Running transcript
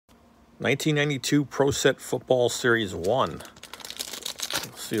1992 Pro Set Football Series 1.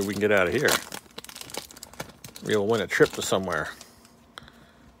 Let's see what we can get out of here. We'll win a trip to somewhere.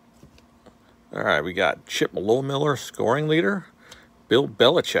 All right, we got Chip Lohmiller, scoring leader. Bill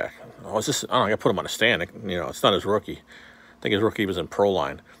Belichick. Oh, is this? I don't know, I got to put him on a stand. You know, it's not his rookie. I think his rookie was in Pro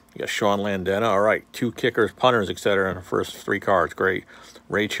Line. You got Sean Landeta. All right, 2 kickers, punters, etc. in the first 3 cards. Great.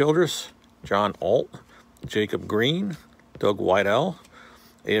 Ray Childress, John Alt, Jacob Green, Doug Whitell.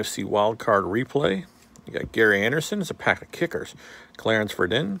 AFC Wildcard Replay. You got Gary Anderson. It's a pack of kickers. Clarence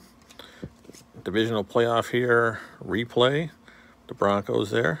Verdin. Divisional playoff here. Replay. The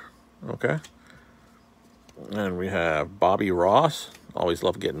Broncos there. Okay. And we have Bobby Ross. Always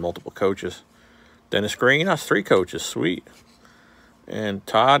love getting multiple coaches. Dennis Green. That's 3 coaches. Sweet. And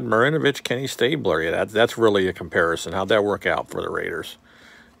Todd Marinovich, Kenny Stabler. Yeah, that's really a comparison. How'd that work out for the Raiders?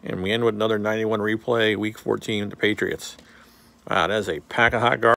 And we end with another 91 replay, Week 14, the Patriots. Wow, that is a pack of hot garbage.